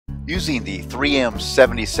Using the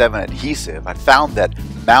 3M77 adhesive, I found that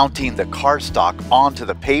mounting the cardstock onto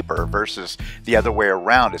the paper versus the other way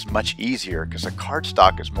around is much easier because the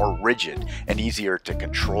cardstock is more rigid and easier to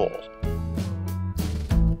control.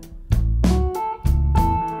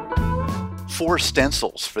 4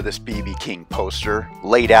 stencils for this BB King poster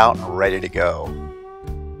laid out and ready to go.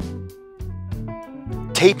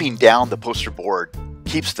 Taping down the poster board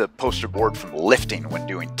keeps the poster board from lifting when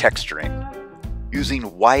doing texturing. Using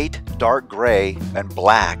white, dark gray, and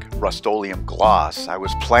black Rustoleum gloss, I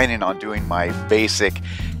was planning on doing my basic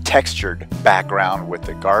textured background with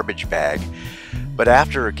the garbage bag, but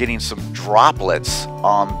after getting some droplets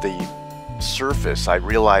on the surface, I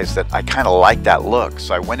realized that I kind of like that look,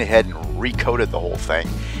 so I went ahead and recoated the whole thing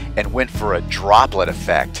and went for a droplet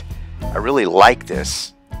effect. I really like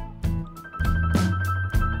this.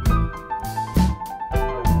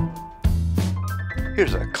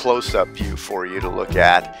 Here's a close-up view for you to look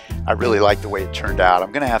at. I really like the way it turned out.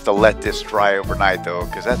 I'm going to have to let this dry overnight though,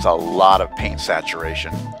 because that's a lot of paint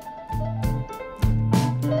saturation.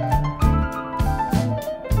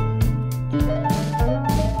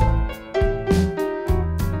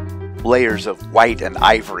 Layers of white and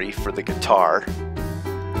ivory for the guitar.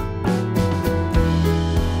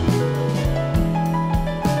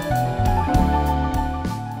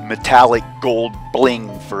 Metallic gold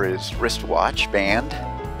bling for his wristwatch band.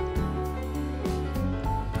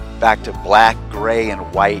 Back to black, gray, and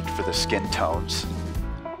white for the skin tones.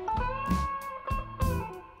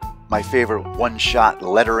 My favorite one-shot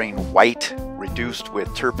lettering white reduced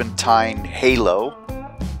with turpentine halo.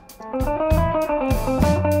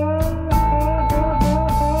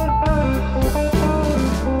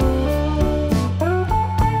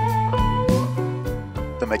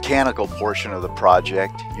 Mechanical portion of the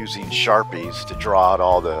project using Sharpies to draw out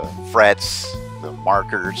all the frets, the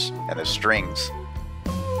markers, and the strings.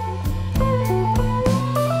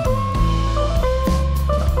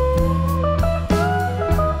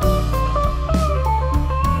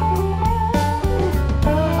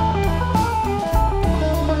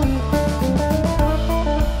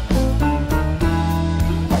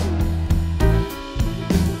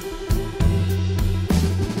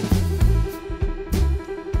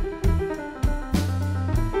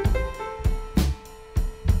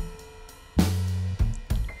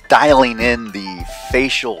 Dialing in the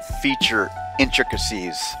facial feature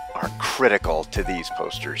intricacies are critical to these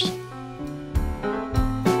posters.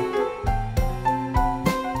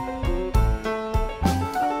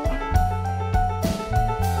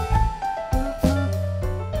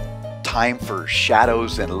 Time for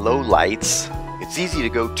shadows and lowlights. It's easy to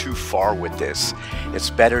go too far with this. It's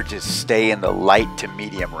better to stay in the light to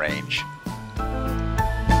medium range.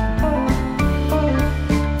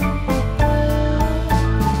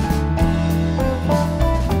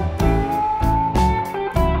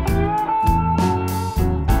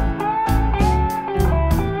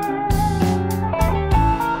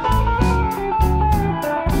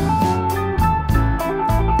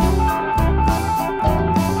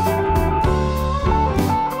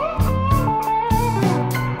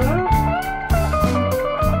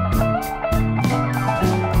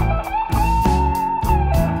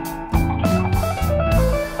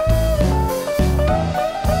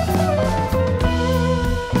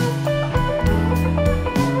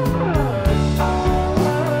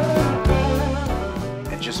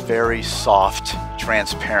 Very soft,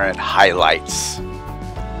 transparent highlights.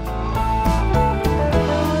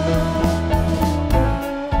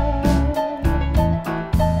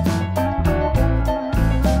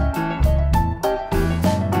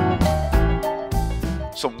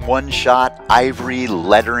 Some one-shot ivory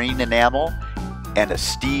lettering enamel and a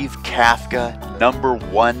Steve Kafka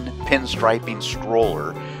 #1 pinstriping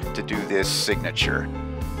scroller to do this signature.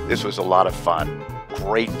 This was a lot of fun.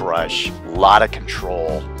 Great brush, a lot of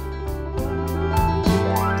control.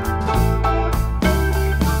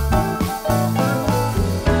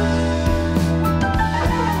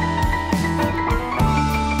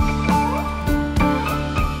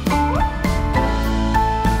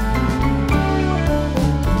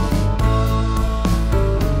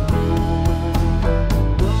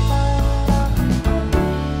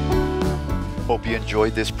 Hope you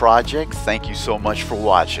enjoyed this project. Thank you so much for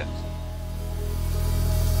watching.